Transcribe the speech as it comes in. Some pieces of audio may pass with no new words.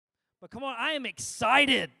But come on, I am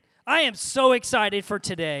excited. I am so excited for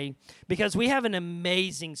today because we have an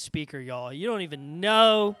amazing speaker, y'all. You don't even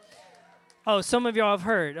know. Oh, some of y'all have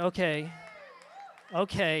heard. Okay.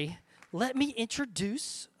 Let me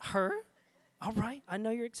introduce her. All right. I know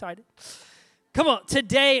you're excited. Come on.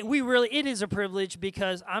 Today, it is a privilege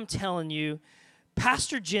because I'm telling you,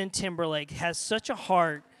 Pastor Jen Timberlake has such a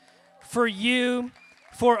heart for you,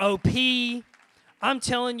 for OP. I'm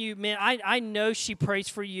telling you, man, I know she prays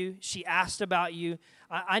for you. She asked about you.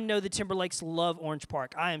 I know the Timberlakes love Orange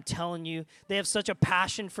Park. I am telling you, they have such a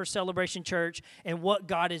passion for Celebration Church and what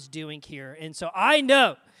God is doing here. And so I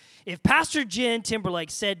know if Pastor Jen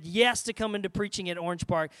Timberlake said yes to come into preaching at Orange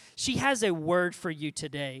Park, she has a word for you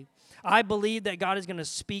today. I believe that God is going to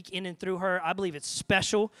speak in and through her. I believe it's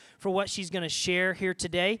special for what she's going to share here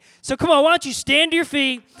today. So come on, why don't you stand to your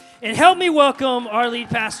feet and help me welcome our lead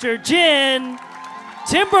pastor, Jen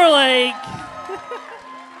Timberlake.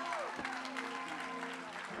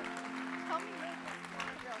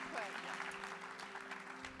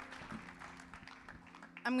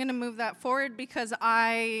 I'm going to move that forward because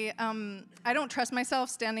I don't trust myself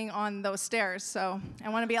standing on those stairs, so I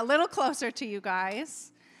want to be a little closer to you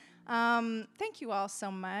guys. Thank you all so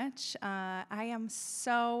much. I am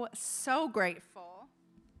so grateful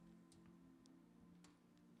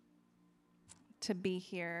to be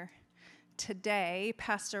here today.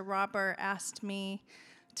 Pastor Robert asked me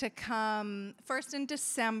to come first in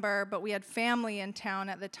December, but we had family in town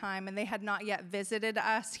at the time, and they had not yet visited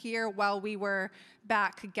us here while we were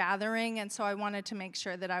back gathering, and so I wanted to make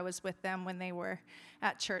sure that I was with them when they were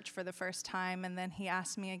at church for the first time. And then he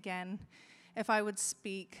asked me again if I would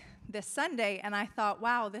speak this Sunday, and I thought,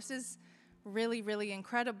 wow, this is really, really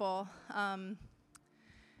incredible,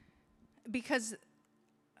 because,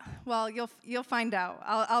 well, you'll find out.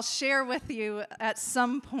 I'll share with you at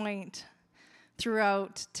some point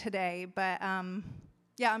throughout today, but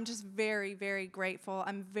yeah, I'm just very, very grateful.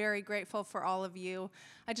 I'm very grateful for all of you.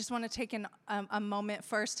 I just want to take a moment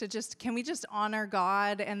first to can we just honor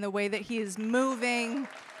God and the way that He is moving?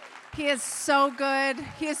 He is so good.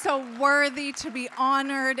 He is so worthy to be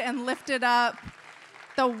honored and lifted up.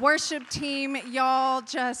 The worship team, y'all,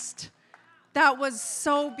 that was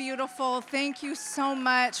so beautiful. Thank you so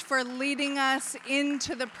much for leading us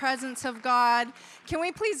into the presence of God. Can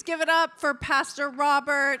we please give it up for Pastor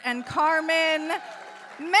Robert and Carmen?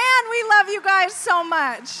 Man, we love you guys so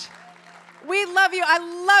much. We love you. I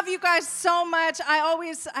love you guys so much. I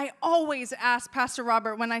always ask Pastor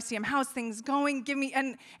Robert when I see him, how's things going?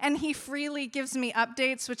 And he freely gives me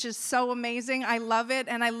updates, which is so amazing. I love it,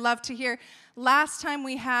 and I love to hear. Last time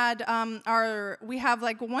we had we have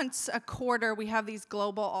like once a quarter, we have these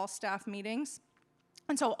global all-staff meetings.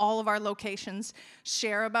 And so all of our locations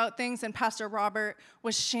share about things, and Pastor Robert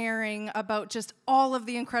was sharing about just all of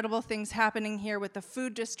the incredible things happening here with the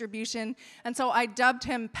food distribution. And so I dubbed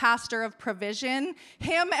him Pastor of Provision.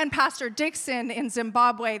 Him and Pastor Dixon in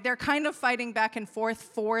Zimbabwe, they're kind of fighting back and forth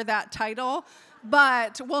for that title,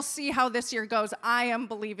 but we'll see how this year goes. I am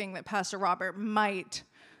believing that Pastor Robert might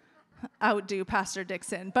outdo Pastor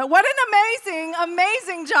Dixon. But what an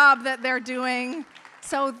amazing job that they're doing.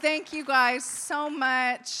 So thank you guys so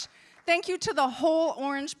much. Thank you to the whole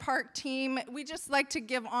Orange Park team. We just like to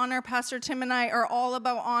give honor. Pastor Tim and I are all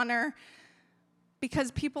about honor because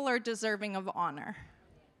people are deserving of honor.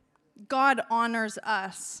 God honors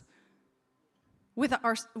us with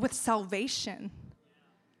salvation.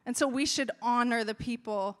 And so we should honor the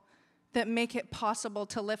people that make it possible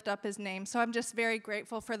to lift up His name. So I'm just very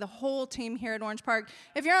grateful for the whole team here at Orange Park.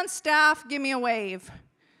 If you're on staff, give me a wave.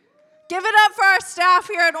 Give it up for our staff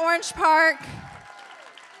here at Orange Park.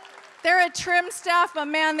 They're a trim staff, but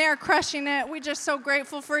man, they're crushing it. We're just so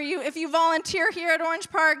grateful for you. If you volunteer here at Orange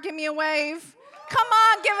Park, give me a wave. Come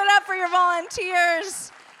on, give it up for your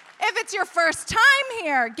volunteers. If it's your first time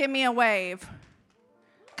here, give me a wave.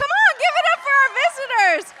 Come on, give it up for our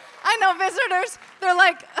visitors. I know visitors, they're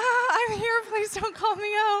like, I'm here, please don't call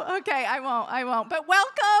me out. Okay, I won't. But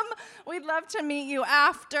welcome. We'd love to meet you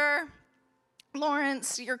after.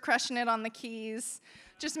 Lawrence, you're crushing it on the keys.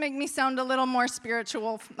 Just make me sound a little more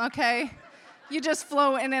spiritual, okay? You just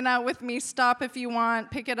flow in and out with me. Stop if you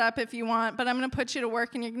want, pick it up if you want, but I'm going to put you to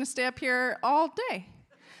work and you're going to stay up here all day.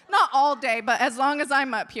 Not all day, but as long as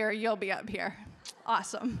I'm up here, you'll be up here.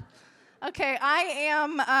 Awesome. Okay,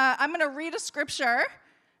 I'm going to read a scripture,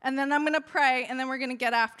 and then I'm going to pray, and then we're going to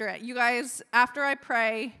get after it. You guys, after I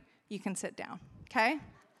pray, you can sit down, okay?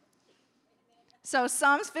 So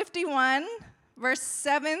Psalms 51, verse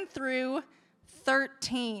 7 through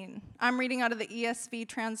 13. I'm reading out of the ESV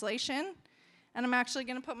translation, and I'm actually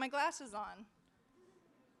going to put my glasses on.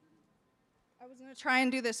 I was going to try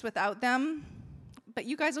and do this without them, but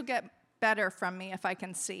you guys will get better from me if I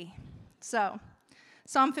can see. So,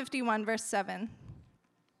 Psalm 51, verse 7.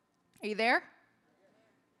 Are you there?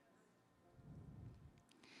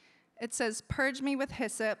 It says, purge me with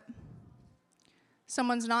hyssop.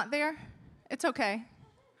 Someone's not there? It's okay.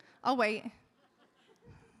 I'll wait.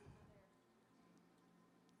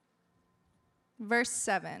 Verse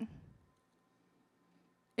 7.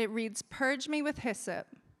 It reads, purge me with hyssop,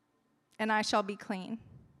 and I shall be clean.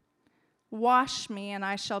 Wash me, and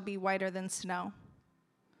I shall be whiter than snow.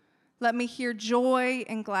 Let me hear joy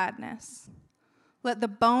and gladness. Let the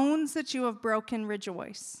bones that you have broken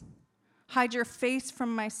rejoice. Hide your face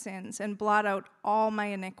from my sins and blot out all my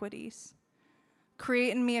iniquities.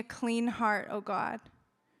 Create in me a clean heart, O God,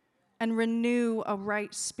 and renew a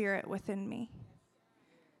right spirit within me.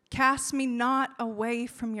 Cast me not away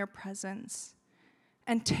from your presence,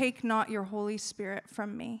 and take not your Holy Spirit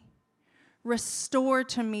from me. Restore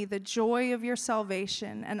to me the joy of your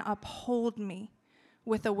salvation, and uphold me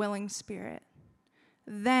with a willing spirit.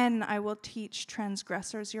 Then I will teach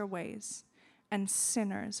transgressors your ways, and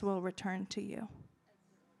sinners will return to you.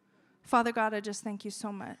 Father God, I just thank you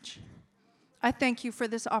so much. I thank you for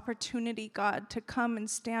this opportunity, God, to come and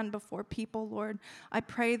stand before people, Lord. I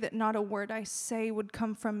pray that not a word I say would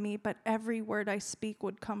come from me, but every word I speak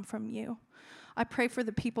would come from you. I pray for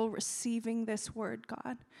the people receiving this word,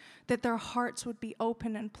 God, that their hearts would be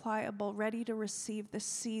open and pliable, ready to receive the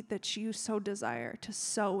seed that you so desire to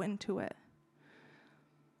sow into it.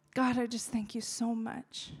 God, I just thank you so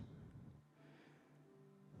much.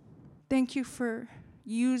 Thank you for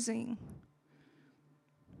using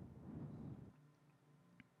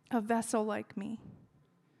a vessel like me,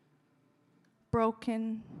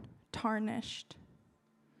 broken, tarnished,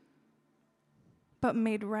 but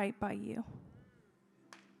made right by you.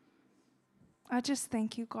 I just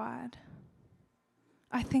thank you, God.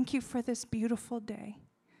 I thank you for this beautiful day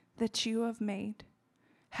that you have made.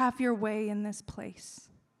 Have your way in this place.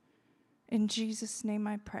 In Jesus' name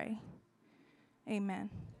I pray. Amen.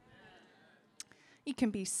 You can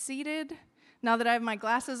be seated. Now that I have my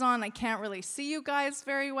glasses on, I can't really see you guys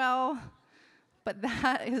very well, but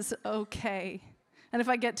that is okay. And if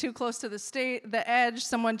I get too close to the edge,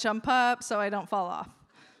 someone jump up so I don't fall off.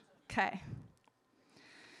 Okay.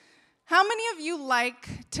 How many of you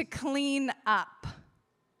like to clean up?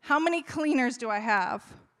 How many cleaners do I have?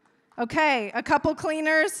 Okay, a couple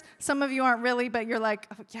cleaners. Some of you aren't really, but you're like,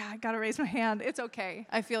 oh, yeah, I got to raise my hand. It's okay.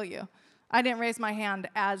 I feel you. I didn't raise my hand,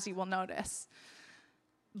 as you will notice.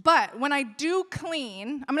 But when I do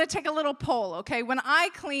clean, I'm going to take a little poll, okay? When I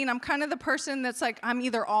clean, I'm kind of the person that's like, I'm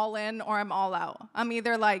either all in or I'm all out. I'm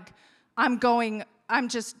either like, I'm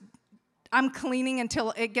cleaning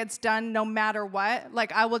until it gets done no matter what.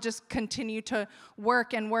 Like, I will just continue to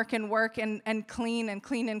work and work and work and clean and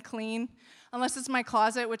clean and clean. Unless it's my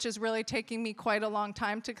closet, which is really taking me quite a long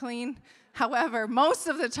time to clean. However, most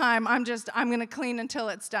of the time, I'm going to clean until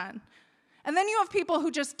it's done. And then you have people who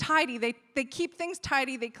just tidy. They keep things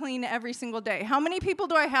tidy. They clean every single day. How many people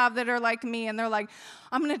do I have that are like me and they're like,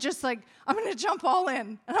 I'm going to jump all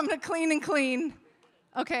in and I'm going to clean and clean.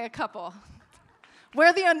 Okay, a couple.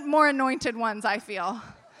 We're the more anointed ones, I feel.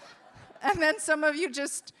 And then some of you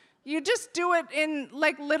just do it in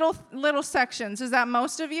like little sections. Is that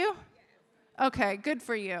most of you? Okay, good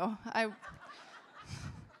for you.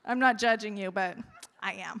 I'm not judging you, but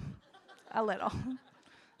I am a little.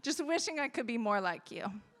 Just wishing I could be more like you.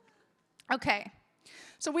 Okay,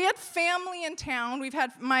 so we had family in town. We've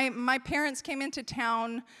had, my parents came into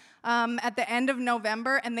town at the end of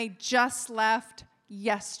November, and they just left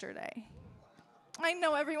yesterday. I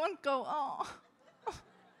know everyone go, oh,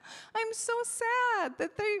 I'm so sad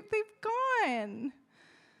that they've gone.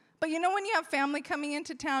 But you know when you have family coming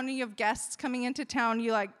into town and you have guests coming into town,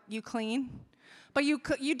 you clean? But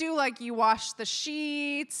you do, like, you wash the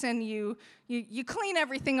sheets and you clean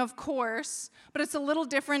everything, of course. But it's a little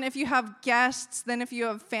different if you have guests than if you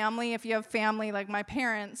have family. If you have family like my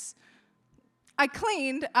parents, I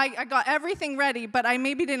cleaned. I got everything ready, but I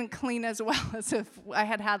maybe didn't clean as well as if I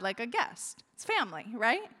had like a guest. It's family,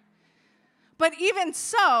 right? But even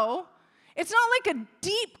so, it's not like a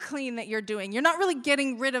deep clean that you're doing. You're not really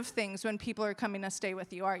getting rid of things when people are coming to stay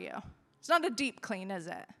with you, are you? It's not a deep clean, is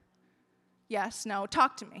it? Yes, no,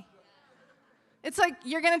 talk to me. It's like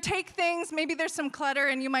you're going to take things, maybe there's some clutter,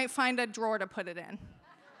 and you might find a drawer to put it in.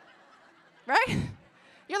 Right?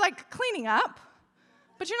 You're like cleaning up,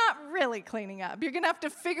 but you're not really cleaning up. You're going to have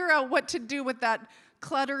to figure out what to do with that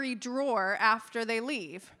cluttery drawer after they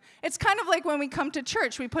leave. It's kind of like when we come to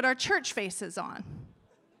church, we put our church faces on,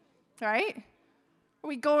 right?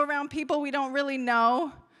 We go around people we don't really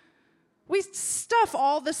know. we stuff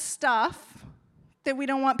all the stuff that we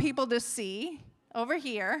don't want people to see over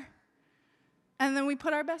here, and then we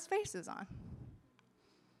put our best faces on.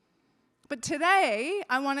 But today,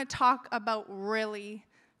 I want to talk about really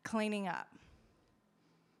cleaning up.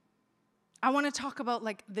 I want to talk about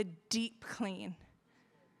like the deep clean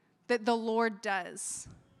that the Lord does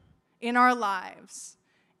in our lives,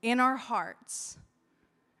 in our hearts,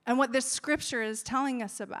 and what this scripture is telling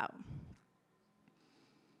us about.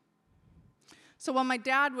 So while my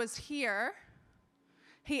dad was here,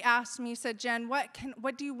 he asked me, he said, Jen,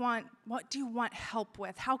 what do you want help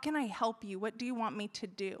with? How can I help you? What do you want me to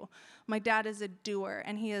do? My dad is a doer,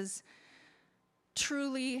 and he has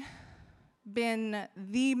truly been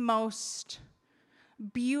the most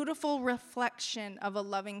beautiful reflection of a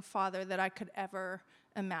loving father that I could ever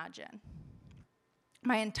imagine.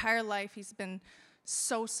 My entire life, he's been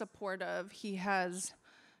so supportive. He has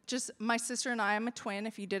my sister and I, I'm a twin,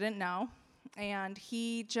 if you didn't know, and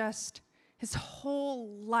his whole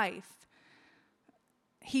life,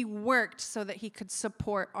 he worked so that he could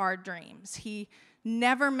support our dreams. He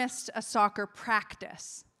never missed a soccer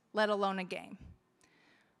practice, let alone a game.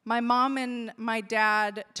 My mom and my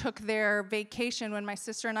dad took their vacation when my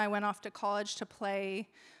sister and I went off to college to play.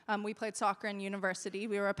 We played soccer in university.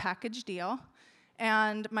 We were a package deal.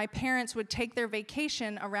 And my parents would take their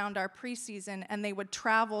vacation around our preseason, and they would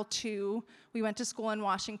travel we went to school in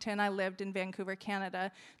Washington. I lived in Vancouver,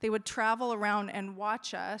 Canada. They would travel around and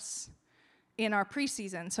watch us in our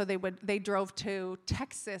preseason. So they drove to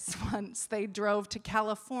Texas once. They drove to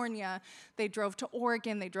California. They drove to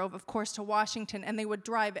Oregon. They drove, of course, to Washington. And they would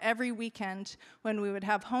drive every weekend when we would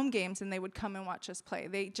have home games, and they would come and watch us play.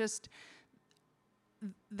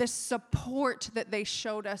 The support that they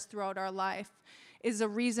showed us throughout our life is a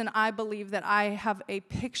reason I believe that I have a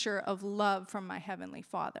picture of love from my Heavenly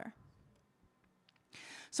Father.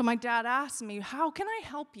 So my dad asked me, how can I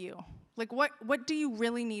help you? Like, what do you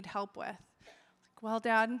really need help with? Like, well,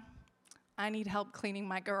 Dad, I need help cleaning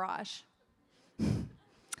my garage.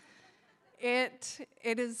 It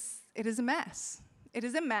is a mess. It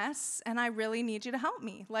is a mess, and I really need you to help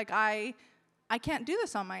me. Like, I can't do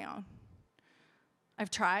this on my own.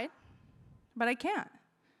 I've tried, but I can't.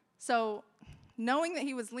 So knowing that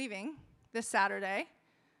he was leaving this Saturday,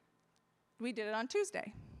 we did it on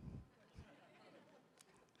Tuesday.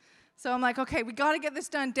 So I'm like, okay, we got to get this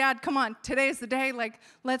done. Dad, come on, today's the day, like,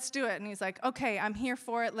 let's do it. And he's like, okay, I'm here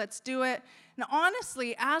for it, let's do it. And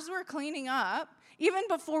honestly, as we're cleaning up, even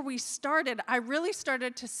before we started, I really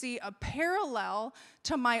started to see a parallel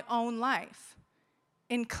to my own life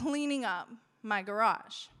in cleaning up my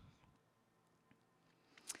garage.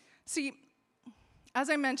 See, as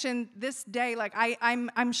I mentioned, this day, like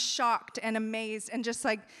I'm shocked and amazed and just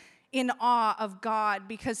like in awe of God,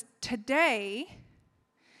 because today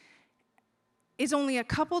is only a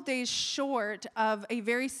couple days short of a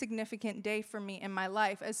very significant day for me in my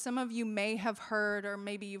life. As some of you may have heard, or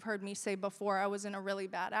maybe you've heard me say before, I was in a really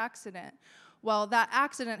bad accident. Well, that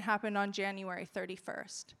accident happened on January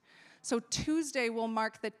 31st. So Tuesday will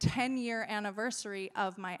mark the 10-year anniversary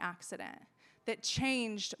of my accident that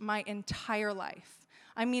changed my entire life.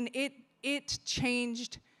 I mean, it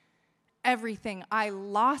changed everything. I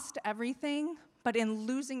lost everything, but in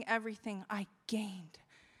losing everything, I gained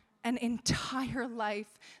an entire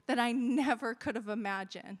life that I never could have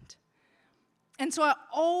imagined. And so I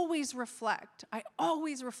always reflect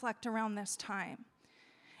around this time.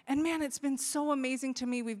 And man, it's been so amazing to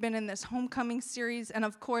me. We've been in this homecoming series, and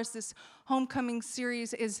of course, this homecoming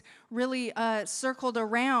series is really circled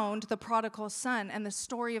around the prodigal son and the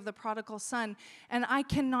story of the prodigal son. And I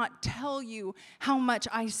cannot tell you how much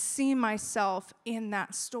I see myself in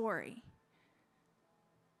that story.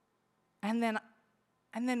 And then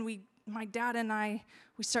my dad and I,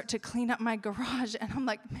 we start to clean up my garage, and I'm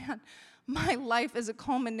like, man, my life is a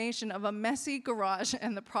culmination of a messy garage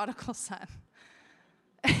and the prodigal son.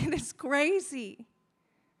 And it's crazy.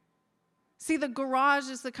 See, the garage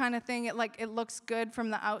is the kind of thing, it looks good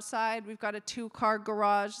from the outside. We've got a 2-car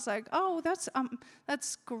garage. It's like, oh,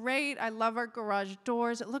 that's great. I love our garage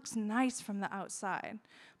doors. It looks nice from the outside.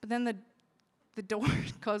 But then the door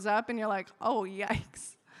goes up, and you're like, oh,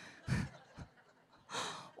 yikes.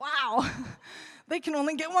 Wow. They can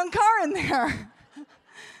only get 1 car in there.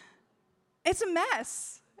 It's a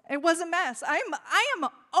mess. It was a mess. I am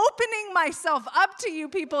opening myself up to you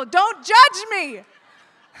people. Don't judge me.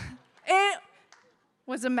 It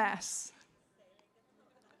was a mess.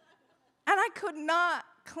 And I could not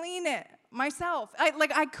clean it myself.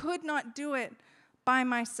 I could not do it by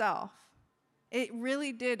myself. It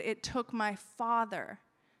really did. It took my father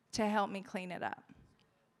to help me clean it up.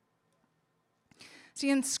 See,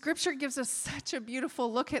 and Scripture gives us such a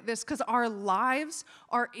beautiful look at this because our lives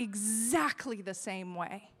are exactly the same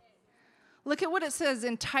way. Look at what it says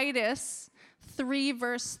in Titus 3,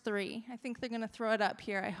 verse 3. I think they're going to throw it up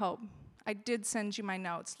here, I hope. I did send you my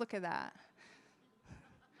notes. Look at that.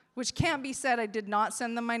 Which can't be said, I did not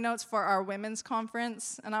send them my notes for our women's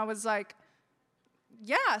conference. And I was like,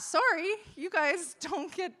 yeah, sorry. You guys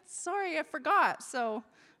don't get, sorry, I forgot. So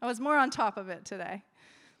I was more on top of it today.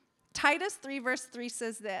 Titus 3, verse 3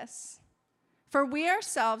 says this, "For we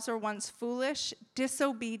ourselves were once foolish,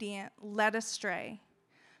 disobedient, led astray,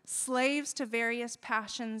 slaves to various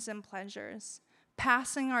passions and pleasures,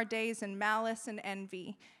 passing our days in malice and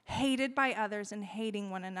envy, hated by others and hating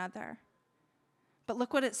one another." But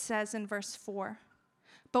look what it says in verse 4.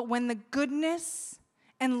 "But when the goodness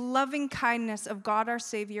and loving kindness of God our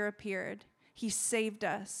Savior appeared, he saved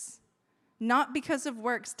us, not because of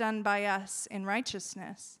works done by us in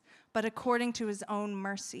righteousness, but according to his own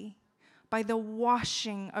mercy, by the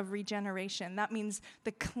washing of regeneration." That means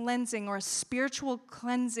the cleansing or a spiritual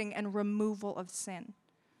cleansing and removal of sin.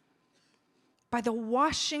 "By the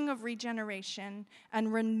washing of regeneration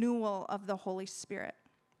and renewal of the Holy Spirit,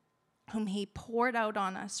 whom he poured out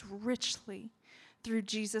on us richly through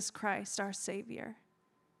Jesus Christ our Savior,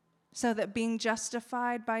 so that being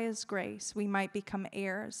justified by his grace, we might become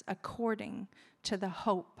heirs according to the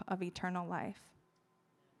hope of eternal life."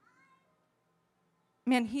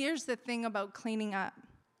 Man, here's the thing about cleaning up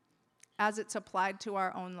as it's applied to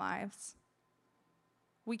our own lives.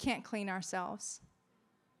 We can't clean ourselves.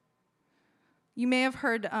 You may have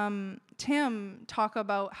heard Tim talk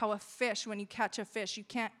about how a fish, when you catch a fish,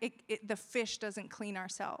 the fish doesn't clean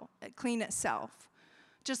itself.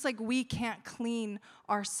 Just like we can't clean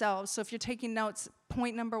ourselves. So if you're taking notes,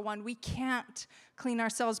 point number 1, we can't clean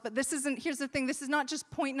ourselves. But here's the thing, this is not just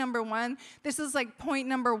point number 1. This is like point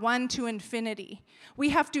number 1 to infinity. We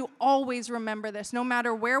have to always remember this. No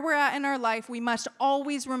matter where we're at in our life, we must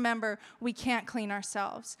always remember we can't clean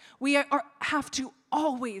ourselves. We have to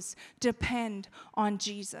always depend on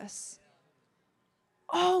Jesus.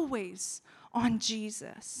 Always on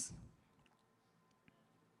Jesus.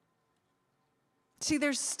 See,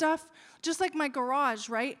 there's stuff, just like my garage,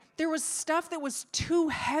 right? There was stuff that was too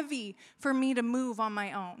heavy for me to move on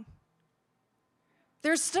my own.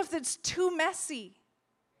 There's stuff that's too messy.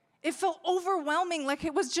 It felt overwhelming, like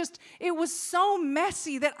it was so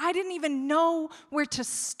messy that I didn't even know where to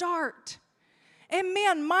start. And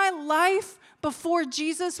man, my life before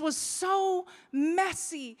Jesus was so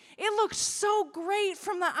messy. It looked so great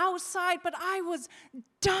from the outside, but I was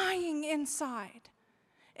dying inside.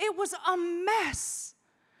 It was a mess.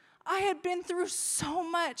 I had been through so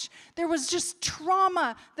much. There was just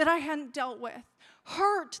trauma that I hadn't dealt with,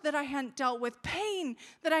 hurt that I hadn't dealt with, pain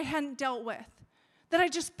that I hadn't dealt with, that I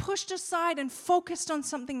just pushed aside and focused on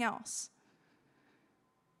something else.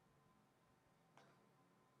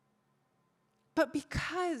 But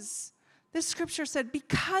because, this scripture said,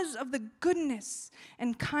 because of the goodness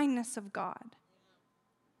and kindness of God,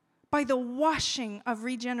 by the washing of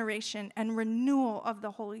regeneration and renewal of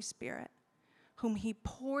the Holy Spirit, whom he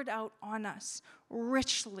poured out on us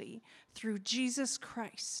richly through Jesus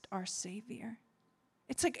Christ, our Savior.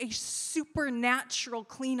 It's like a supernatural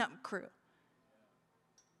cleanup crew.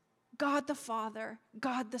 God the Father,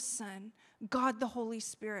 God the Son, God the Holy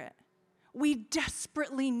Spirit. We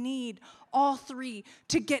desperately need all three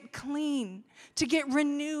to get clean, to get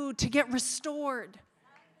renewed, to get restored.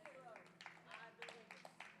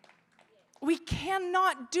 We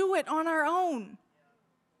cannot do it on our own.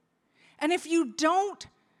 And if you don't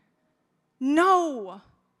know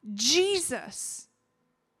Jesus,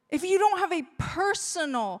 if you don't have a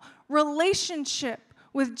personal relationship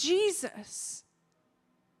with Jesus,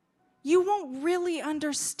 you won't really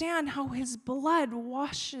understand how his blood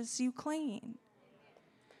washes you clean.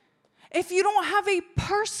 If you don't have a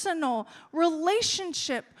personal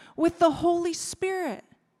relationship with the Holy Spirit,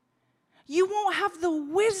 you won't have the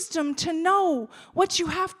wisdom to know what you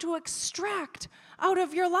have to extract out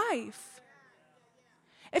of your life.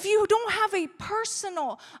 If you don't have a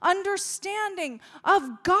personal understanding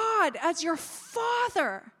of God as your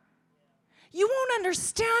Father, you won't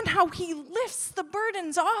understand how he lifts the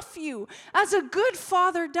burdens off you as a good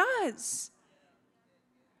father does.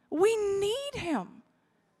 We need him.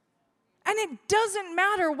 And it doesn't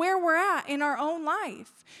matter where we're at in our own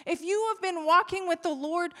life. If you have been walking with the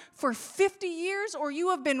Lord for 50 years or you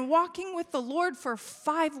have been walking with the Lord for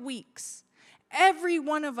 5 weeks, every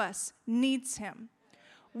one of us needs him.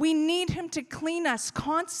 We need him to clean us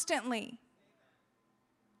constantly.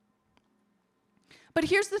 But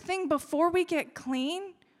here's the thing, before we get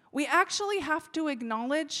clean, we actually have to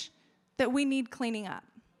acknowledge that we need cleaning up.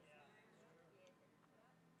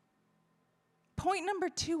 Point number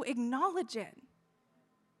 2, acknowledge it.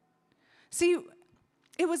 See,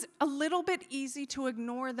 it was a little bit easy to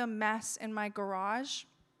ignore the mess in my garage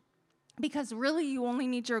because really you only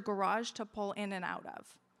need your garage to pull in and out of.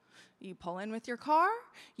 You pull in with your car,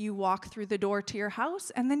 you walk through the door to your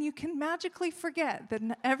house, and then you can magically forget that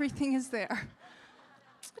everything is there.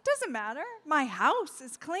 It doesn't matter. My house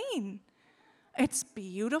is clean. It's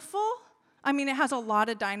beautiful. I mean, it has a lot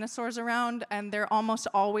of dinosaurs around, and they're almost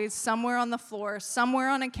always somewhere on the floor, somewhere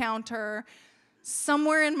on a counter,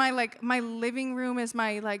 somewhere in my living room is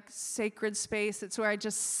my sacred space. It's where I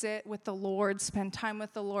just sit with the Lord, spend time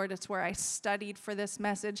with the Lord. It's where I studied for this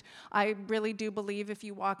message. I really do believe if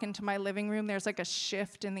you walk into my living room, there's a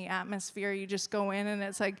shift in the atmosphere. You just go in and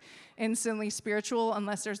it's instantly spiritual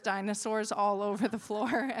unless there's dinosaurs all over the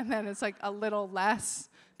floor. And then it's a little less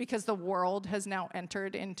because the world has now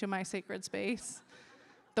entered into my sacred space.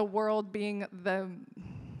 The world being the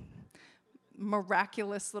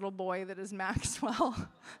miraculous little boy that is Maxwell.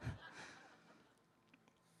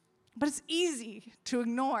 But it's easy to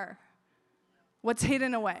ignore what's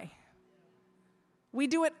hidden away. We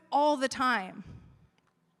do it all the time.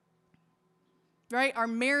 Right? Our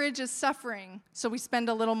marriage is suffering, so we spend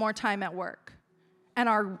a little more time at work. And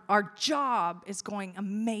our job is going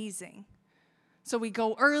amazing. So we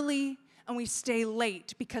go early and we stay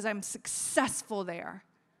late because I'm successful there.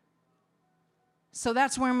 So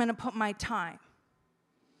that's where I'm going to put my time.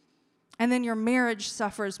 And then your marriage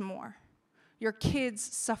suffers more. Your kids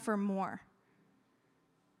suffer more.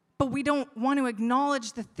 But we don't want to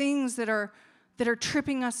acknowledge the things that are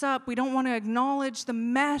tripping us up. We don't want to acknowledge the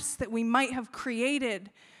mess that we might have created.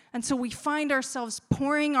 And so we find ourselves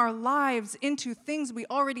pouring our lives into things we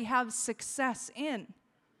already have success in.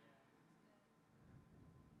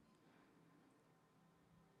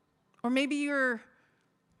 Or maybe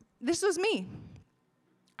this was me.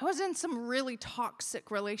 I was in some really toxic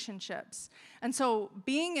relationships. And so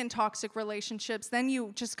being in toxic relationships, then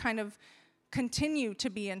you just kind of continue to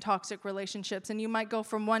be in toxic relationships. And you might go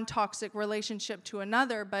from one toxic relationship to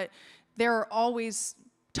another, but they're always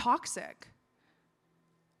toxic.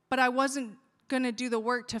 But I wasn't going to do the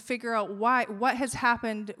work to figure out what has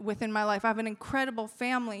happened within my life. I have an incredible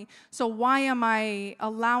family. So why am I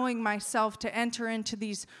allowing myself to enter into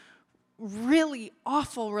these really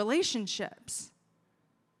awful relationships?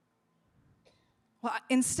 Well,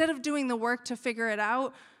 instead of doing the work to figure it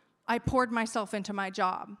out, I poured myself into my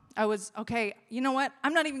job. I was, okay, you know what?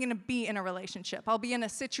 I'm not even going to be in a relationship. I'll be in a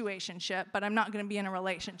situationship, but I'm not going to be in a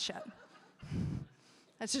relationship.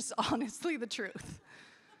 That's just honestly the truth.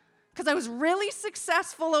 Because I was really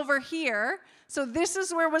successful over here, so this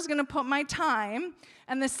is where I was going to put my time,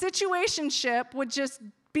 and the situationship would just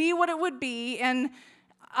be what it would be, and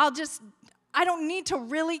I don't need to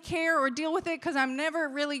really care or deal with it because I'm never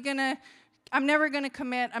going to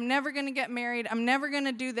commit. I'm never going to get married. I'm never going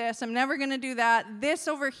to do this. I'm never going to do that. This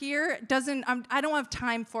over here I don't have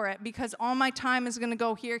time for it because all my time is going to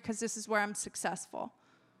go here because this is where I'm successful.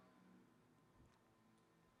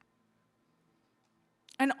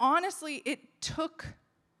 And honestly, it took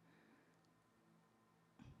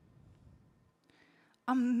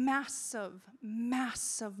a massive,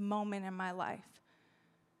 massive moment in my life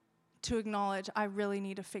to acknowledge I really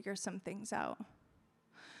need to figure some things out.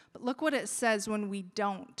 But look what it says when we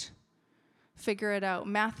don't figure it out.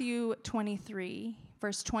 Matthew 23,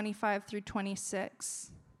 verse 25 through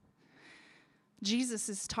 26. Jesus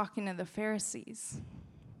is talking to the Pharisees.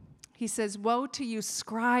 He says, "Woe to you,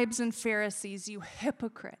 scribes and Pharisees, you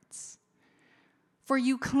hypocrites! For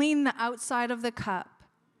you clean the outside of the cup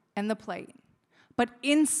and the plate, but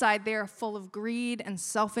inside they are full of greed and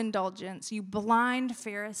self-indulgence. You blind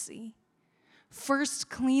Pharisee! First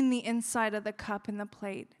clean the inside of the cup and the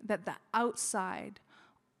plate, that the outside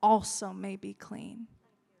also may be clean."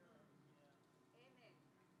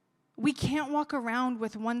 We can't walk around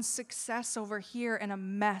with one success over here and a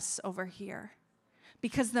mess over here,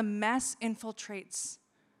 because the mess infiltrates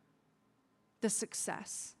the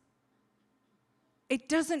success. It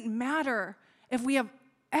doesn't matter if we have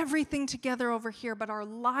everything together over here, but our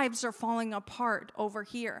lives are falling apart over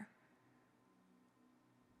here.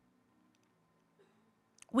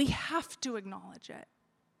 We have to acknowledge it.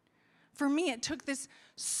 For me, it took this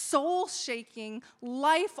soul-shaking,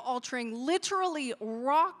 life-altering, literally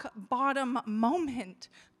rock-bottom moment.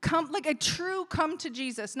 Like a true come to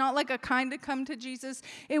Jesus, not like a kind of come to Jesus.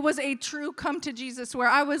 It was a true come to Jesus where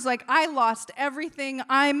I was like, I lost everything.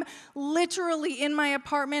 I'm literally in my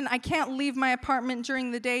apartment. I can't leave my apartment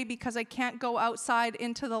during the day because I can't go outside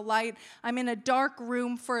into the light. I'm in a dark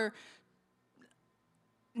room for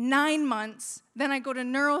 9 months. Then I go to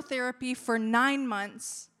neurotherapy for 9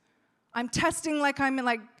 months. I'm testing like I'm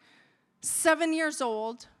like 7 years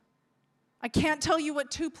old. I can't tell you what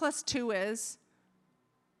 2 + 2 is.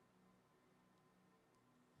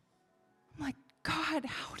 I'm like, God,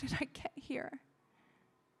 how did I get here?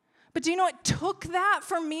 But do you know, it took that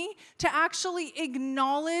for me to actually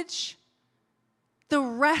acknowledge the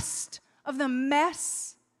rest of the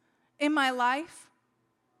mess in my life,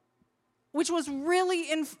 which was really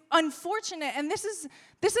unfortunate. And this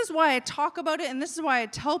is why I talk about it, and this is why I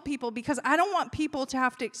tell people, because I don't want people to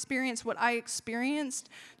have to experience what I experienced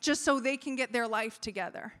just so they can get their life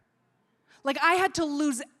together. Like, I had to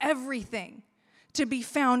lose everything to be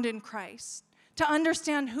found in Christ, to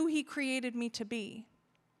understand who he created me to be.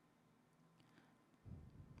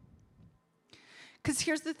 Because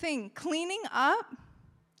here's the thing, cleaning up,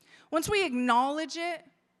 once we acknowledge it,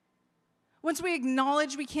 once we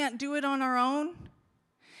acknowledge we can't do it on our own,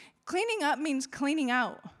 cleaning up means cleaning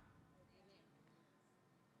out.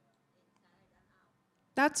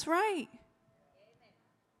 That's right.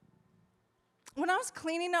 When I was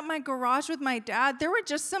cleaning up my garage with my dad, there were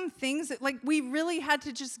just some things that like we really had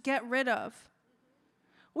to just get rid of.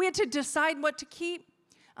 We had to decide what to keep,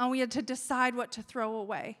 and we had to decide what to throw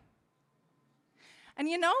away. And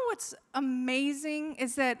you know what's amazing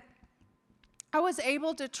is that I was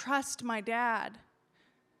able to trust my dad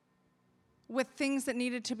with things that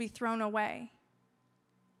needed to be thrown away.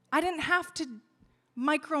 I didn't have to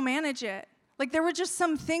micromanage it. Like, there were just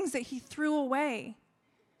some things that he threw away.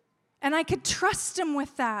 And I could trust him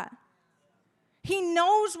with that. He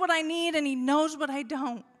knows what I need and he knows what I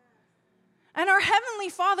don't. And our Heavenly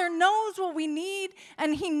Father knows what we need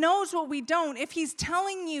and he knows what we don't. If he's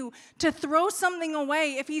telling you to throw something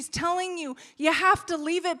away, if he's telling you you have to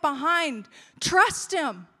leave it behind, trust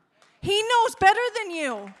him. He knows better than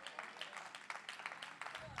you.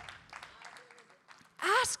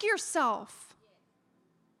 Ask yourself,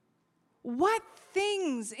 what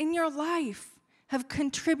things in your life have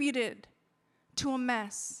contributed to a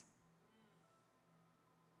mess?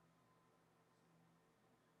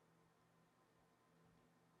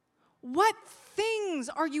 What things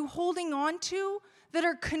are you holding on to that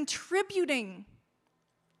are contributing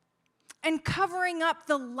and covering up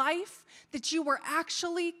the life that you were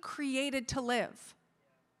actually created to live?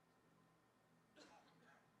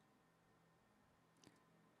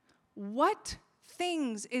 What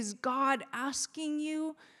things is God asking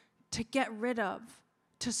you to get rid of,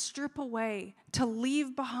 to strip away, to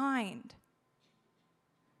leave behind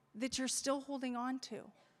that you're still holding on to?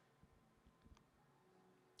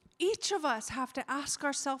 Each of us have to ask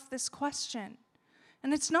ourselves this question.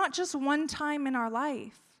 And it's not just one time in our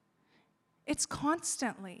life. It's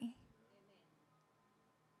constantly.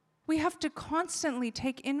 We have to constantly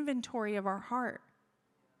take inventory of our heart.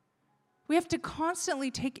 We have to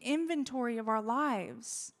constantly take inventory of our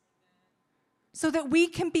lives so that we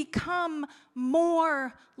can become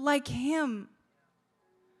more like him.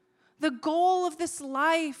 The goal of this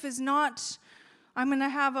life is not, I'm going to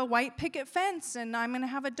have a white picket fence, and I'm going to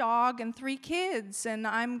have a dog and 3 kids, and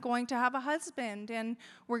I'm going to have a husband, and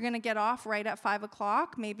we're going to get off right at 5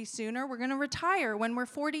 o'clock, maybe sooner. We're going to retire when we're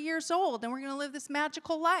 40 years old, and we're going to live this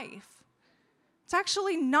magical life. It's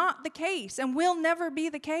actually not the case, and will never be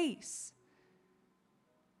the case.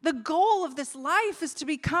 The goal of this life is to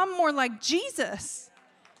become more like Jesus.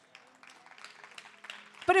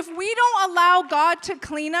 But if we don't allow God to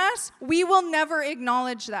clean us, we will never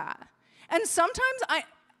acknowledge that. And sometimes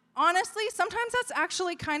sometimes that's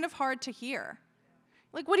actually kind of hard to hear.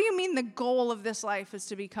 Like, what do you mean the goal of this life is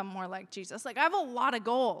to become more like Jesus? Like, I have a lot of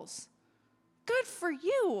goals. Good for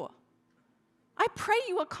you. I pray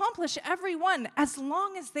you accomplish every one as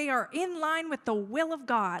long as they are in line with the will of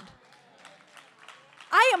God.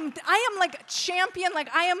 I am like a champion. Like,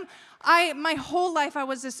 my whole life I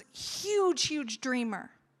was this huge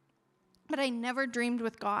dreamer. But I never dreamed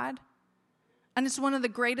with God. And it's one of the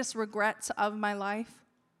greatest regrets of my life.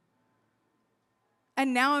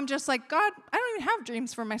 And now I'm just like, God, I don't even have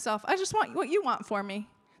dreams for myself. I just want what you want for me.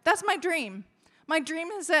 That's my dream. My dream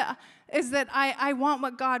is that I want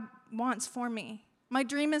what God wants for me. My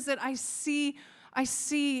dream is that I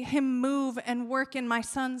see him move and work in my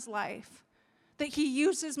son's life. That he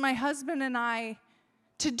uses my husband and I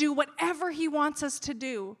to do whatever he wants us to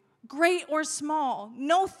do, great or small.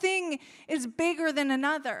 No thing is bigger than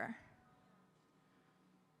another.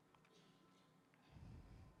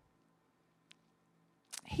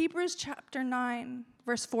 Hebrews chapter 9,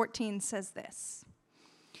 verse 14 says this: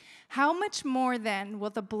 "How much more then will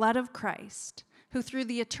the blood of Christ, who through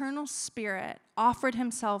the eternal Spirit offered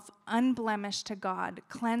himself unblemished to God,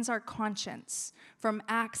 cleanse our conscience from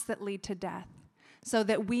acts that lead to death, so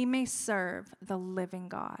that we may serve the living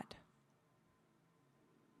God.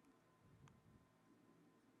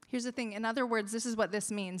 Here's the thing. In other words, this is what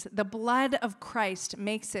this means. The blood of Christ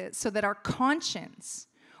makes it so that our conscience,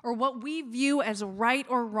 or what we view as right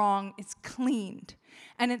or wrong, is cleaned.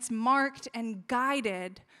 And it's marked and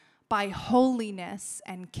guided by holiness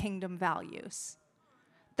and kingdom values.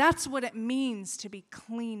 That's what it means to be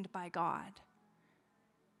cleaned by God.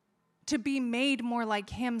 To be made more like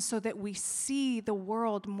him so that we see the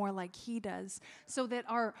world more like he does. So that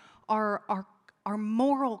our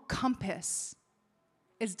moral compass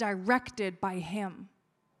is directed by him.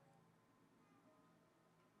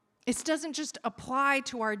 It doesn't just apply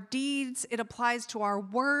to our deeds, it applies to our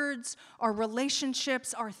words, our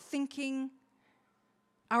relationships, our thinking,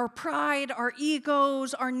 our pride, our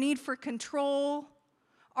egos, our need for control,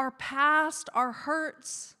 our past, our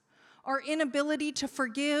hurts, our inability to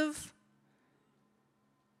forgive.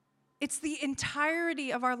 It's the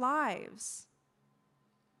entirety of our lives.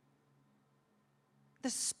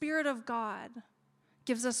 The Spirit of God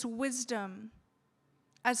gives us wisdom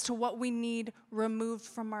as to what we need removed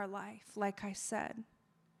from our life, like I said.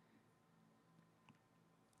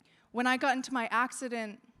 When I got into my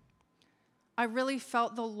accident, I really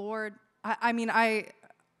felt the Lord.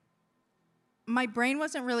 My brain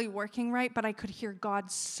wasn't really working right, but I could hear God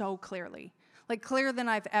so clearly, like clearer than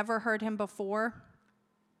I've ever heard him before.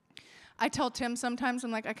 I tell Tim sometimes,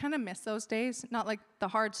 I'm like, I kind of miss those days. Not like the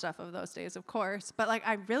hard stuff of those days, of course, but like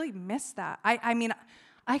I really miss that.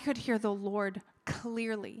 I could hear the Lord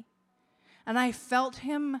clearly. And I felt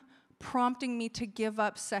him prompting me to give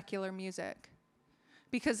up secular music.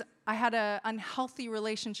 Because I had an unhealthy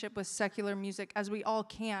relationship with secular music, as we all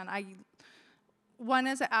can. One,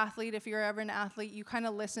 as an athlete, if you're ever an athlete, you kind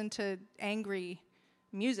of listen to angry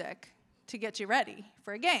music to get you ready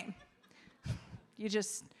for a game. You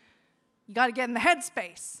got to get in the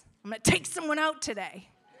headspace. I'm going to take someone out today.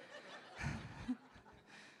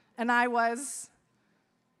 And I was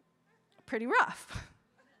pretty rough.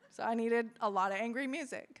 So I needed a lot of angry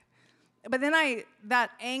music. But then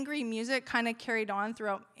that angry music kind of carried on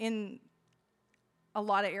throughout in a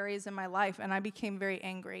lot of areas in my life, and I became very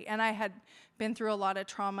angry. And I had been through a lot of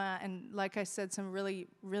trauma and, like I said, some really,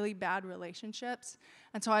 really bad relationships.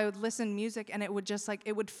 And so I would listen to music, and it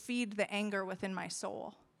would feed the anger within my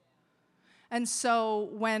soul. And so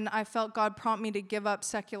when I felt God prompt me to give up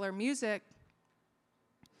secular music,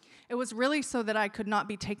 it was really so that I could not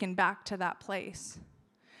be taken back to that place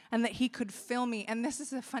and that he could fill me. And this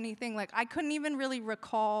is a funny thing, like I couldn't even really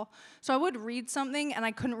recall. So I would read something and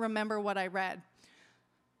I couldn't remember what I read.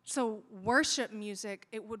 So worship music,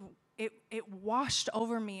 it washed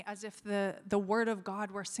over me as if the word of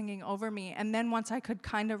God were singing over me. And then once I could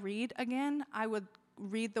kind of read again, I would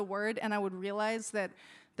read the word and I would realize that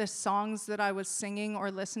the songs that I was singing or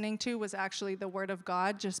listening to was actually the word of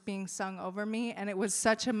God just being sung over me. And it was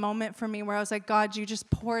such a moment for me where I was like, God, you just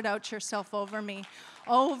poured out yourself over me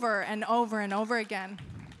over and over and over again.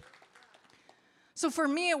 So for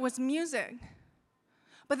me, it was music.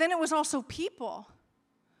 But then it was also people.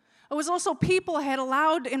 It was also people I had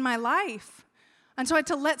allowed in my life. And so I had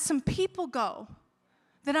to let some people go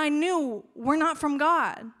that I knew were not from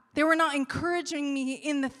God. They were not encouraging me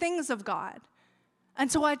in the things of God. And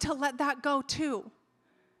so I had to let that go too.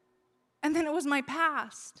 And then it was my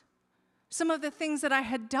past. Some of the things that I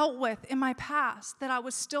had dealt with in my past that I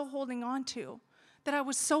was still holding on to, that I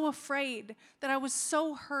was so afraid, that I was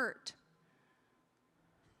so hurt.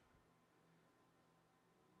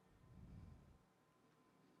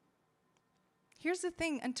 Here's the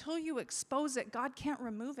thing, until you expose it, God can't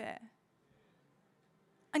remove it.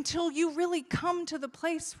 Until you really come to the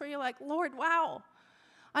place where you're like, Lord, wow,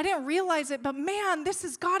 I didn't realize it, but man, this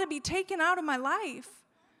has got to be taken out of my life.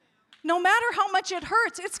 No matter how much it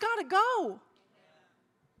hurts, it's got to go.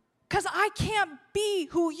 Because I can't be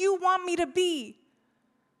who you want me to be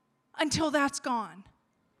until that's gone.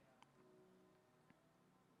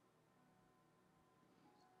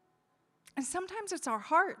 And sometimes it's our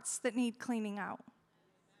hearts that need cleaning out.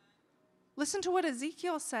 Listen to what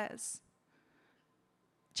Ezekiel says.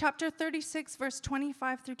 Chapter 36, verse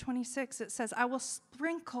 25 through 26, it says, I will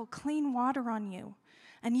sprinkle clean water on you,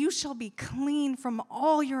 and you shall be clean from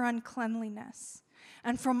all your uncleanliness,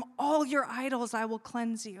 and from all your idols I will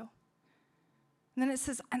cleanse you. And then it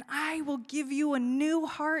says, and I will give you a new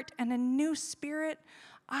heart and a new spirit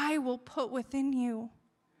I will put within you.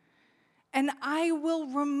 And I will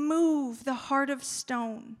remove the heart of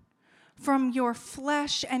stone from your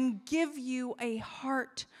flesh and give you a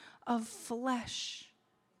heart of flesh.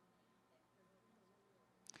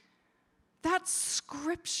 That's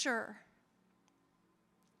scripture.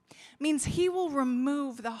 Means he will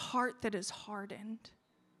remove the heart that is hardened.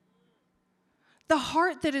 The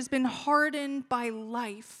heart that has been hardened by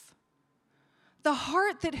life. The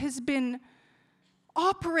heart that has been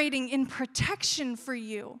operating in protection for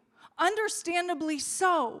you. Understandably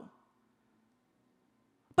so.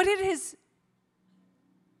 But it has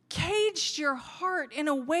caged your heart in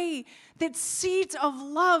a way that seeds of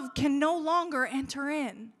love can no longer enter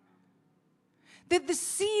in. That the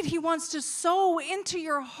seed he wants to sow into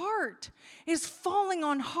your heart is falling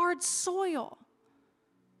on hard soil.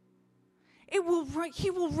 He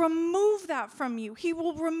will remove that from you. He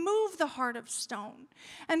will remove the heart of stone.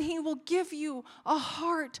 And he will give you a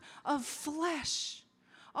heart of flesh.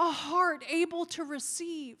 A heart able to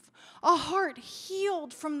receive. A heart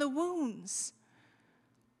healed from the wounds.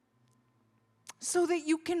 So that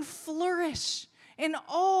you can flourish in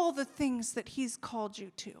all the things that he's called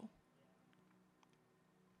you to.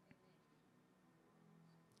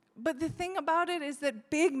 But the thing about it is that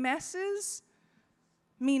big messes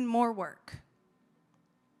mean more work.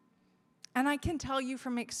 And I can tell you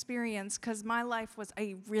from experience, because my life was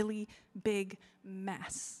a really big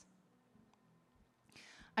mess.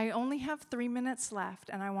 I only have 3 minutes left,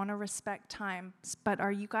 and I want to respect time. But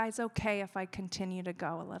are you guys okay if I continue to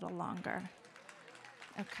go a little longer?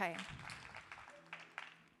 Okay.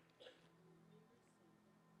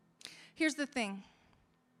 Here's the thing.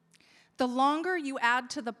 The longer you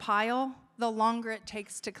add to the pile, the longer it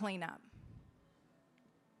takes to clean up.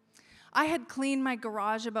 I had cleaned my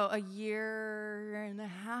garage about a year and a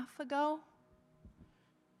half ago,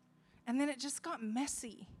 and then it just got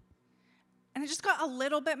messy. And it just got a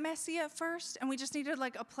little bit messy at first, and we just needed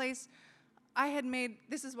like a place.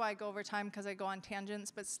 This is why I go over time, because I go on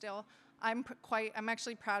tangents, but still, I'm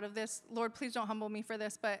actually proud of this. Lord, please don't humble me for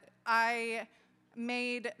this, but I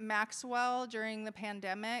made Maxwell during the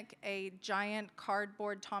pandemic a giant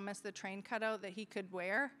cardboard Thomas the Train cutout that he could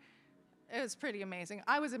wear. It was pretty amazing.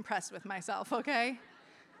 I was impressed with myself, okay?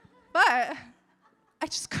 But I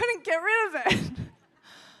just couldn't get rid of it.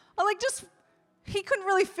 He couldn't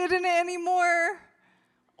really fit in it anymore,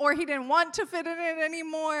 or he didn't want to fit in it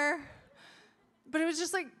anymore. But it was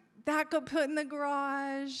just like, that got put in the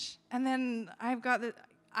garage, and then I've got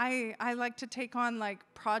I like to take on like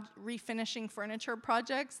refinishing furniture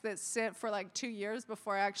projects that sit for like 2 years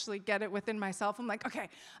before I actually get it within myself. I'm like, okay,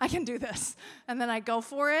 I can do this. And then I go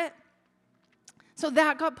for it. So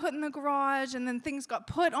that got put in the garage, and then things got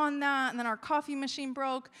put on that, and then our coffee machine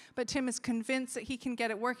broke, but Tim is convinced that he can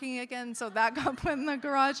get it working again, so that got put in the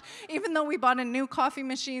garage, even though we bought a new coffee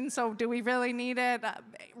machine, so do we really need it?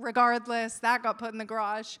 Regardless, that got put in the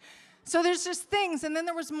garage. So there's just things, and then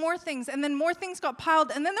there was more things, and then more things got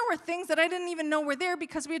piled, and then there were things that I didn't even know were there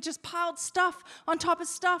because we had just piled stuff on top of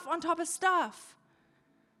stuff on top of stuff.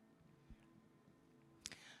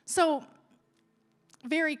 So,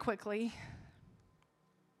 very quickly,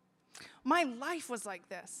 my life was like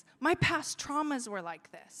this. My past traumas were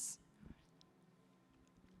like this.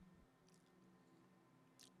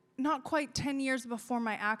 Not quite 10 years before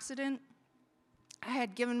my accident, I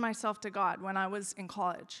had given myself to God when I was in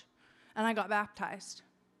college, and I got baptized.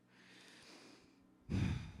 And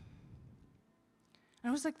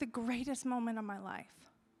it was like the greatest moment of my life.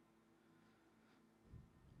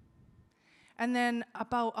 And then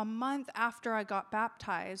about a month after I got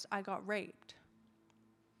baptized, I got raped.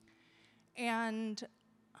 And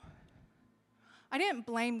I didn't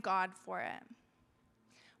blame God for it,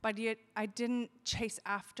 but I didn't chase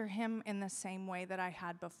after him in the same way that I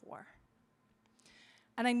had before.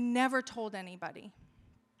 And I never told anybody.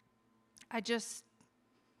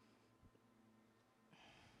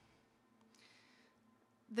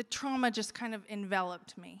 The trauma just kind of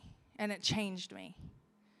enveloped me, and it changed me.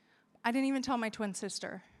 I didn't even tell my twin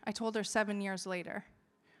sister. I told her 7 years later.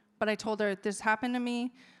 But I told her, this happened to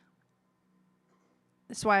me.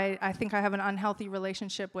 That's why I think I have an unhealthy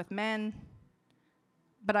relationship with men,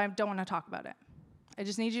 but I don't want to talk about it. I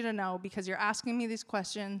just need you to know because you're asking me these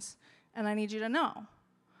questions, and I need you to know.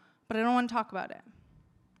 But I don't want to talk about it.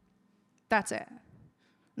 That's it.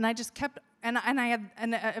 And I just kept, and I had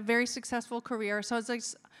a very successful career, so I was like,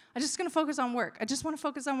 I'm just going to focus on work. I just want to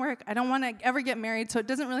focus on work. I don't want to ever get married, so it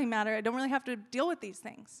doesn't really matter. I don't really have to deal with these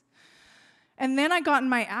things. And then I got in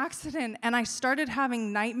my accident, and I started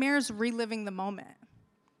having nightmares reliving the moment.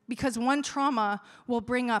 Because one trauma will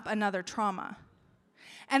bring up another trauma.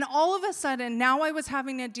 And all of a sudden, now I was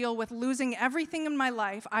having to deal with losing everything in my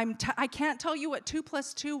life. I can't tell you what 2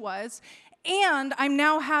 + 2 was. And I'm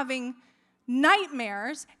now having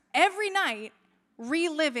nightmares every night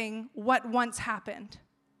reliving what once happened.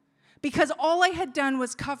 Because all I had done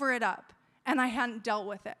was cover it up, and I hadn't dealt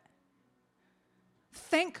with it.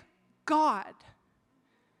 Thank God.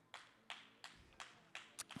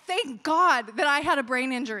 Thank God that I had a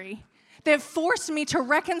brain injury that forced me to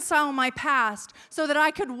reconcile my past so that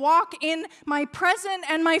I could walk in my present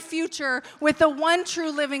and my future with the one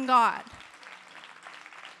true living God.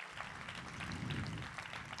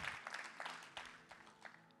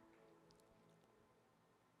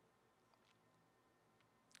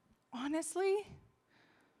 Honestly,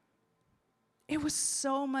 it was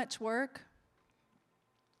so much work.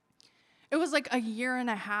 It was like a year and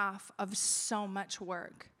a half of so much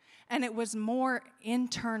work. And it was more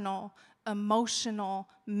internal, emotional,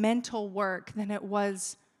 mental work than it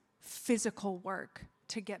was physical work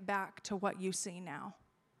to get back to what you see now.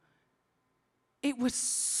 It was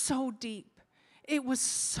so deep. It was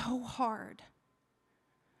so hard.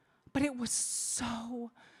 But it was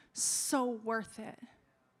so worth it.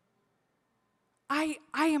 I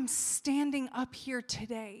am standing up here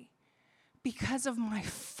today because of my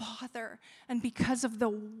Father and because of the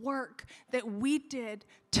work that we did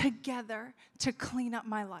together to clean up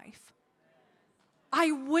my life.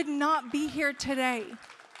 I would not be here today.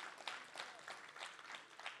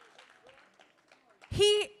 He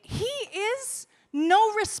is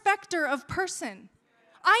no respecter of person.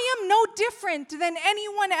 I am no different than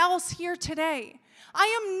anyone else here today.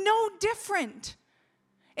 I am no different.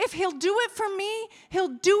 If he'll do it for me, he'll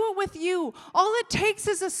do it with you. All it takes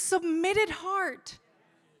is a submitted heart.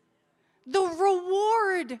 The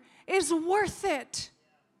reward is worth it.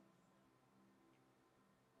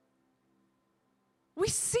 We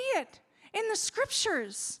see it in the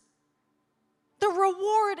scriptures. The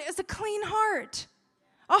reward is a clean heart,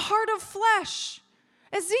 a heart of flesh.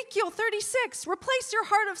 Ezekiel 36, replace your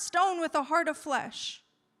heart of stone with a heart of flesh.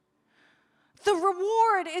 The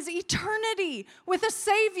reward is eternity with a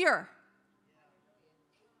Savior.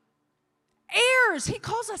 Heirs, he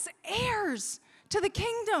calls us heirs to the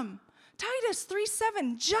kingdom. Titus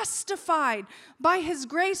 3:7, justified by his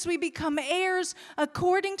grace we become heirs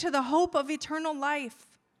according to the hope of eternal life.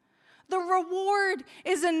 The reward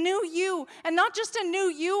is a new you, and not just a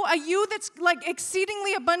new you, a you that's like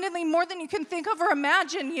exceedingly abundantly more than you can think of or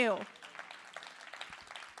imagine you.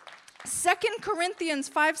 2 Corinthians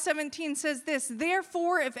 5:17 says this,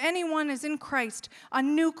 therefore, if anyone is in Christ, a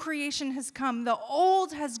new creation has come. The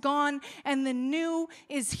old has gone and the new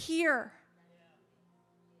is here.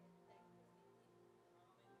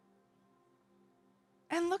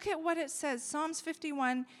 And look at what it says. Psalms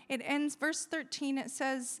 51, it ends, verse 13, it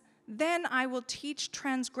says, then I will teach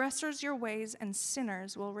transgressors your ways and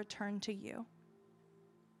sinners will return to you.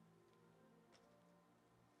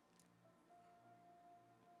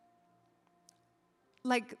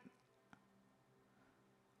 Like,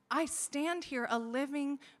 I stand here a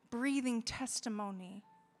living, breathing testimony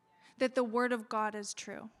that the Word of God is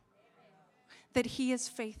true, that He is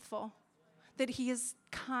faithful, that He is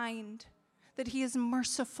kind, that He is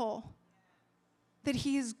merciful, that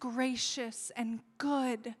He is gracious and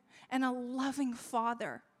good and a loving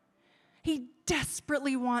Father. He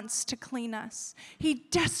desperately wants to clean us. He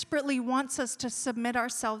desperately wants us to submit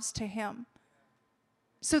ourselves to Him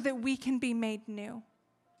so that we can be made new.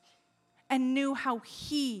 And knew how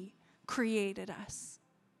He created us,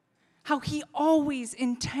 how He always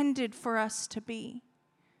intended for us to be.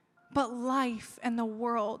 But life and the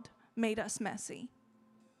world made us messy.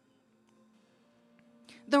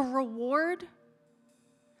 The reward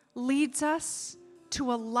leads us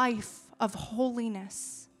to a life of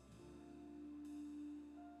holiness.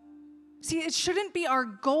 See, it shouldn't be our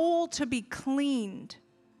goal to be cleaned,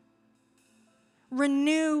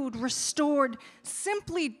 renewed, restored,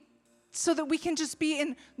 simply so that we can just be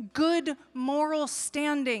in good moral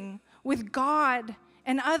standing with God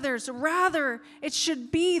and others. Rather, it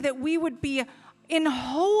should be that we would be in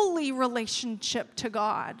holy relationship to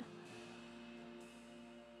God.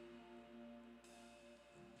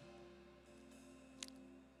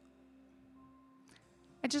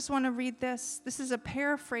 I just want to read this. This is a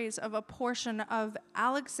paraphrase of a portion of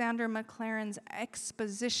Alexander McLaren's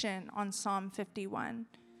exposition on Psalm 51.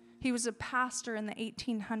 He was a pastor in the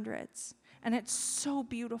 1800s, and it's so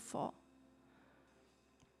beautiful.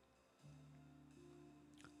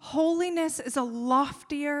 Holiness is a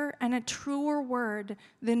loftier and a truer word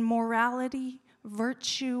than morality,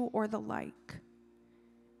 virtue, or the like.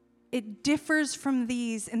 It differs from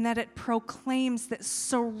these in that it proclaims that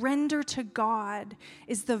surrender to God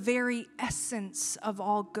is the very essence of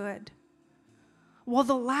all good. while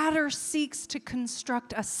the latter seeks to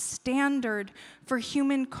construct a standard for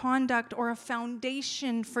human conduct or a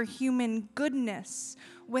foundation for human goodness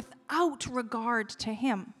without regard to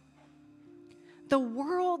him. The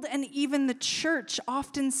world and even the church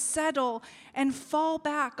often settle and fall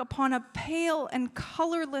back upon a pale and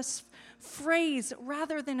colorless phrase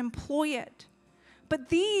rather than employ it. But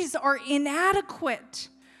these are inadequate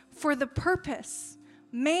for the purpose.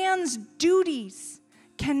 Man's duties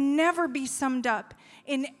can never be summed up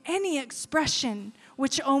in any expression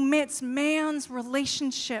which omits man's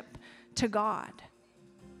relationship to God.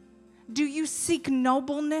 Do you seek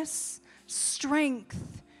nobleness,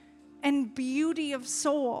 strength, and beauty of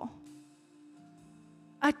soul?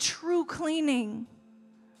 A true cleaning.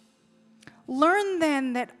 Learn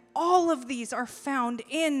then that all of these are found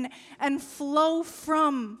in and flow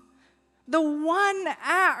from the one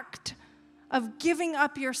act of giving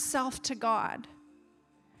up yourself to God,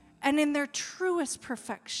 and in their truest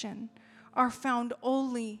perfection are found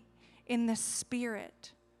only in the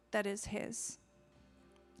Spirit that is His.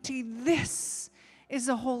 See, this is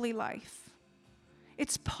a holy life.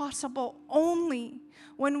 It's possible only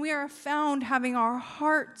when we are found having our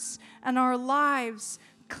hearts and our lives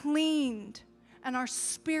cleaned and our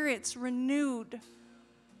spirits renewed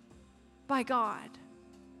by God.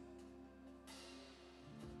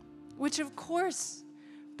 Which, of course,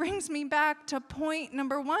 brings me back to point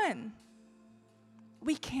number 1.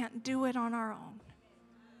 We can't do it on our own.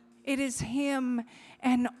 It is Him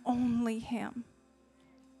and only Him.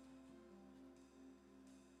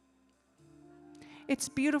 It's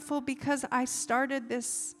beautiful because I started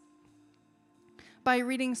this by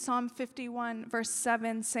reading Psalm 51, verse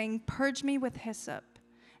 7, saying, "Purge me with hyssop,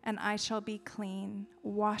 and I shall be clean.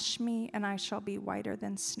 Wash me, and I shall be whiter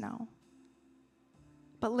than snow."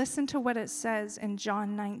 But listen to what it says in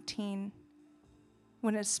John 19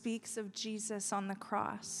 when it speaks of Jesus on the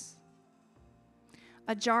cross.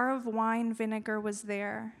 A jar of wine vinegar was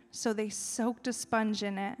there, so they soaked a sponge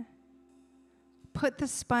in it, put the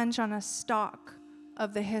sponge on a stalk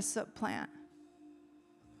of the hyssop plant,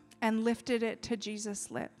 and lifted it to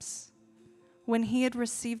Jesus' lips. When he had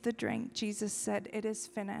received the drink, Jesus said, "It is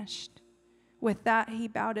finished." With that, he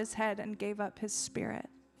bowed his head and gave up his spirit.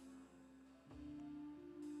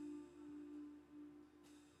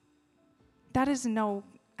 That is no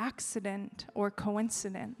accident or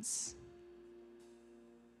coincidence.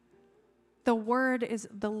 The Word is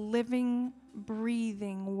the living,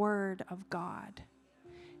 breathing Word of God.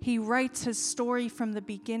 He writes his story from the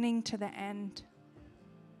beginning to the end.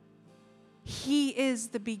 He is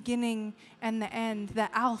the beginning and the end,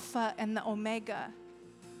 the Alpha and the Omega.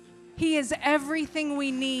 He is everything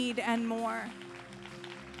we need and more.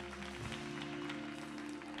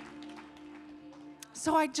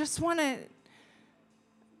 So I just want to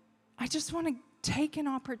take an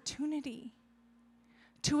opportunity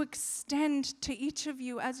to extend to each of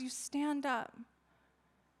you as you stand up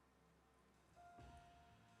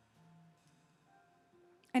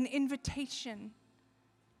an invitation.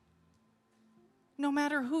 No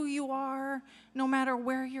matter who you are, no matter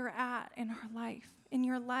where you're at in our life, in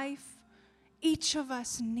your life, each of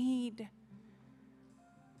us need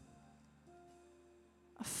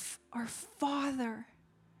our Father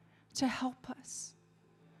to help us,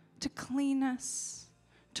 to clean us,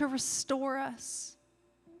 to restore us.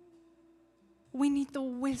 We need the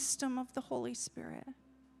wisdom of the Holy Spirit,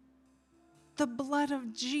 the blood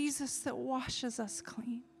of Jesus that washes us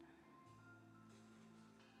clean.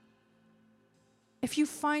 If you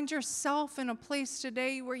find yourself in a place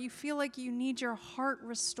today where you feel like you need your heart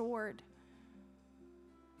restored,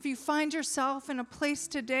 if you find yourself in a place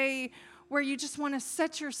today where you just want to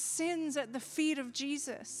set your sins at the feet of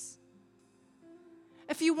Jesus,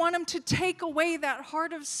 if you want him to take away that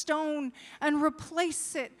heart of stone and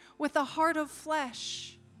replace it with a heart of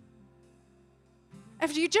flesh,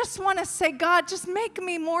 if you just want to say, "God, just make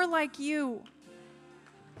me more like you,"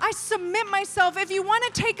 I submit myself. If you want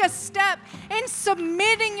to take a step in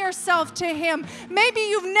submitting yourself to him, maybe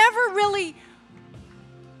you've never really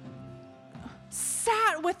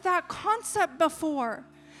sat with that concept before,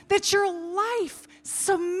 that your life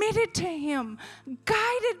submitted to him,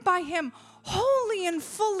 guided by him, wholly and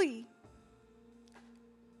fully,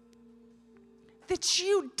 that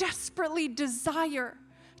you desperately desire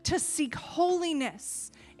to seek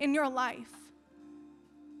holiness in your life.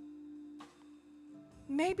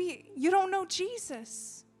 Maybe you don't know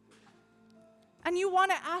Jesus and you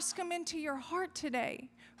want to ask him into your heart today.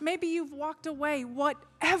 Maybe you've walked away.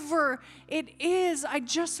 Whatever it is, I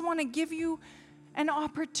just want to give you an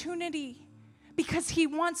opportunity because he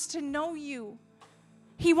wants to know you.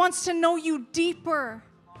 He wants to know you deeper.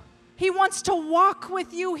 He wants to walk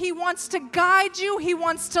with you. He wants to guide you. He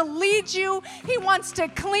wants to lead you. He wants to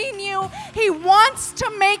clean you. He wants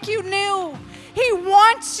to make you new. He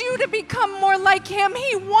wants you to become more like Him.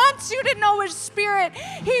 He wants you to know His Spirit.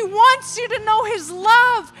 He wants you to know His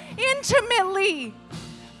love intimately,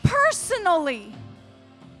 personally.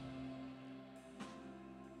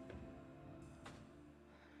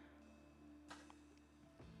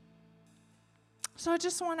 So I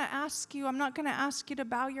just want to ask you, I'm not going to ask you to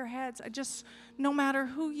bow your heads. No matter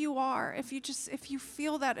who you are, if you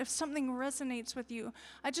feel that, if something resonates with you,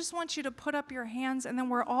 I just want you to put up your hands, and then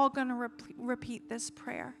we're all going to repeat this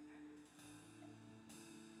prayer.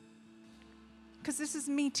 Because this is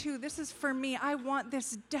me too. This is for me. I want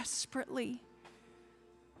this desperately.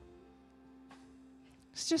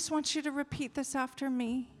 Just want you to repeat this after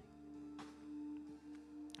me.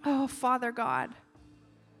 Oh, Father God,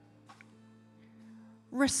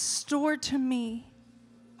 restore to me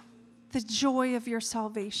the joy of your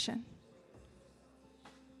salvation.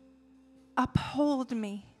 Uphold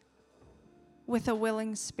me with a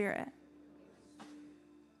willing spirit.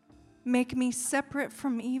 Make me separate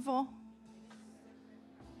from evil,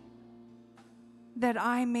 that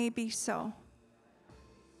I may be so.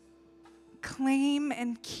 Claim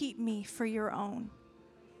and keep me for your own.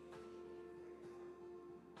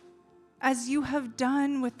 As you have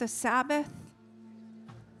done with the Sabbath,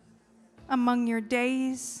 among your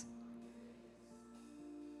days,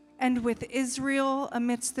 and with Israel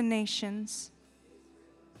amidst the nations,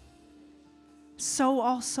 so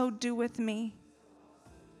also do with me.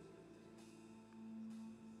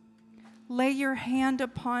 Lay your hand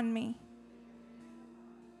upon me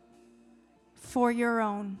for your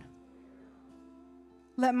own.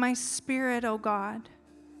 Let my spirit, O God,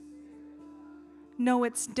 know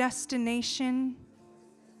its destination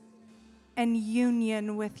and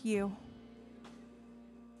union with you.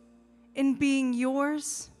 In being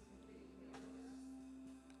yours,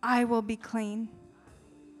 I will be clean.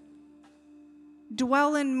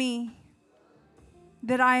 Dwell in me,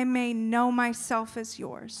 that I may know myself as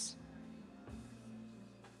yours.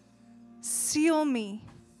 Seal me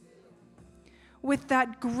with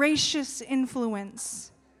that gracious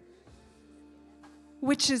influence,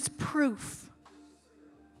 which is proof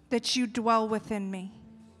that you dwell within me,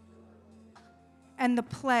 and the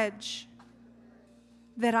pledge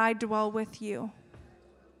that I dwell with you.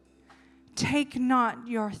 Take not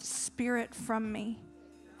your spirit from me.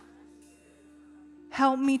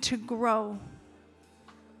 Help me to grow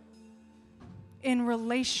in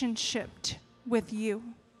relationship with you.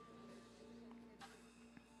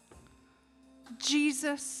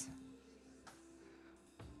 Jesus,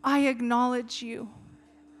 I acknowledge you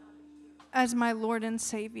as my Lord and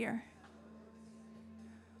Savior.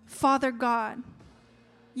 Father God,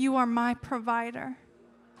 you are my provider,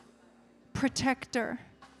 protector.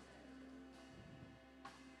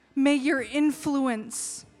 May your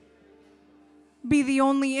influence be the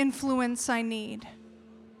only influence I need.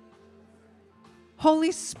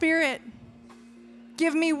 Holy Spirit,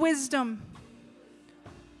 give me wisdom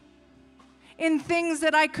in things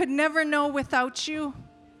that I could never know without you.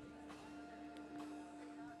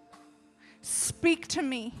 Speak to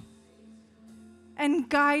me and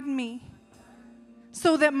guide me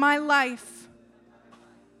so that my life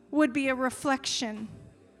would be a reflection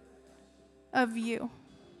of you.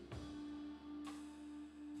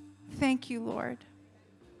 Thank you, Lord,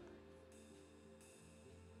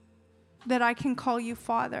 that I can call you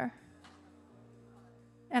Father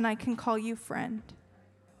and I can call you friend.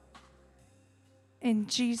 In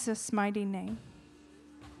Jesus' mighty name,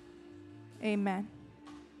 amen.